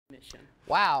mission.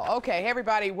 Wow. Okay. Hey,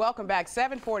 everybody. Welcome back.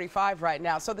 7:45 right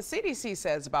now. So the CDC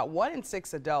says about 1 in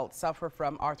 6 adults suffer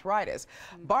from arthritis.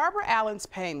 Barbara Allan's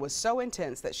pain was so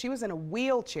intense that she was in a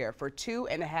wheelchair for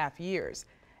 2.5 years.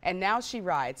 And now she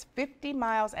rides 50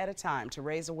 miles at a time to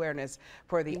raise awareness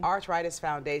for the Arthritis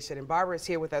Foundation. And Barbara is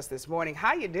here with us this morning.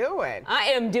 How you doing? I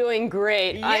am doing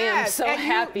great. Yes, I am so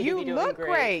happy you to be doing look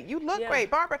great. You look great.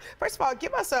 Barbara, first of all,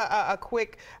 give us a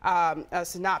quick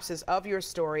synopsis of your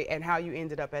story and how you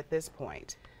ended up at this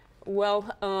point. Well,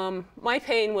 my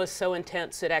pain was so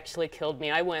intense it actually killed me.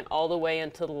 I went all the way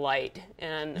into the light.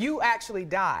 And you actually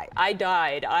died? I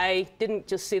died. I didn't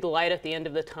just see the light at the end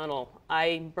of the tunnel.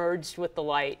 I merged with the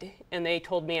light, and they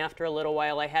told me after a little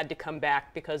while I had to come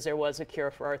back because there was a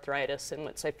cure for arthritis, and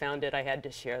once I found it, I had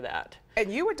to share that. And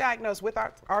you were diagnosed with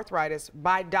arthritis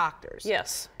by doctors?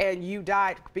 Yes. And you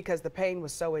died because the pain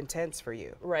was so intense for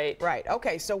you? Right. Right.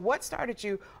 Okay, so what started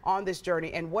you on this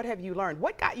journey, and what have you learned?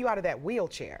 What got you out of that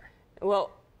wheelchair?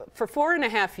 Well, for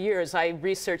 4.5 years, I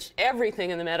researched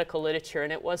everything in the medical literature,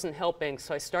 and it wasn't helping,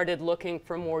 so I started looking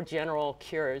for more general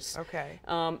cures. Okay.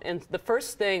 And the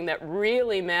first thing that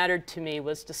really mattered to me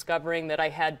was discovering that I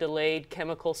had delayed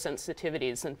chemical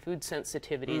sensitivities and food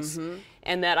sensitivities,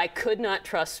 and that I could not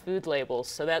trust food labels.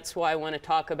 So that's why I want to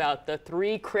talk about the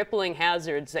 3 crippling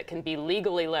hazards that can be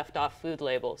legally left off food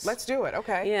labels. Let's do it.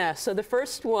 Okay. Yeah, so the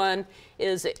first one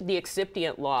is the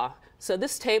excipient law. So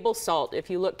this table salt, if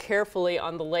you look carefully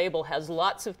on the label, has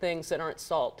lots of things that aren't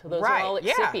salt. Those are all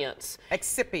excipients. Yeah.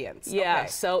 Excipients. Yeah, okay.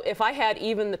 So if I had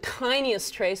even the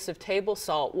tiniest trace of table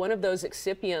salt, one of those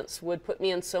excipients would put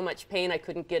me in so much pain I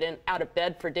couldn't get out of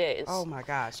bed for days. Oh my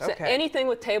gosh, So okay. anything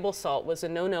with table salt was a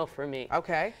no-no for me.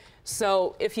 Okay.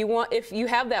 So if you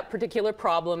have that particular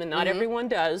problem, and not everyone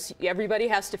does, everybody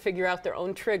has to figure out their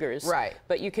own triggers. Right.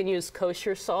 But you can use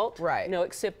kosher salt, no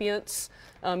excipients.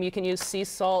 You can use sea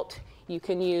salt. You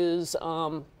can use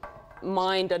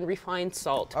mined unrefined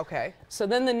salt. Okay. So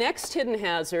then the next hidden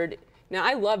hazard, now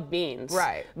I love beans,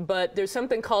 but there's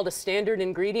something called a standard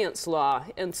ingredients law,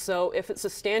 and so if it's a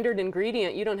standard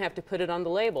ingredient, you don't have to put it on the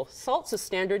label. Salt's a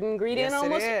standard ingredient in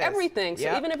almost everything,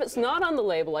 so even if it's not on the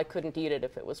label, I couldn't eat it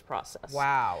if it was processed.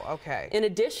 Wow, okay. In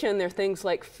addition, there are things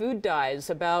like food dyes.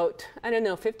 About, I don't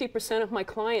know, 50% of my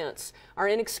clients are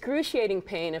in excruciating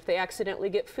pain if they accidentally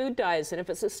get food dyes, and if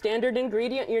it's a standard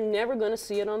ingredient, you're never going to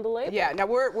see it on the label. Yeah, now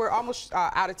we're almost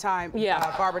out of time,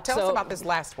 Barbara. Tell us about this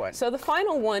last one. So the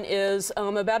final one is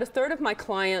about 1/3 of my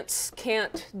clients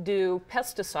can't do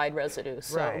pesticide residues,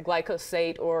 so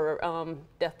glyphosate or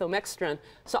dethomextrin.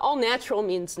 So all natural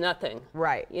means nothing.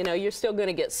 Right. You know, you're still going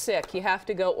to get sick. You have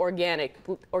to go organic.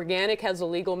 Organic has a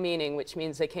legal meaning, which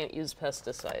means they can't use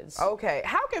pesticides. Okay.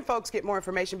 How can folks get more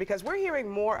information? Because we're hearing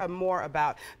more and more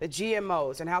about the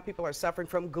GMOs and how people are suffering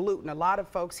from gluten. A lot of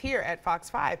folks here at Fox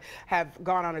 5 have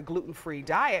gone on a gluten-free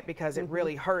diet because it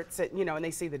really hurts it, you know, and they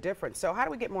see the difference. So how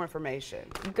do we get more information?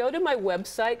 Go to my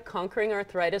website,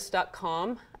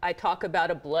 conqueringarthritis.com. I talk about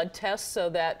a blood test so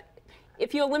that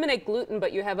if you eliminate gluten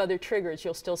but you have other triggers,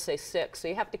 you'll still stay sick. So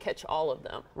you have to catch all of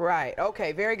them. Right.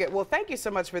 Okay. Very good. Well, thank you so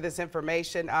much for this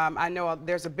information. I know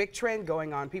there's a big trend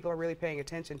going on. People are really paying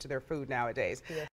attention to their food nowadays.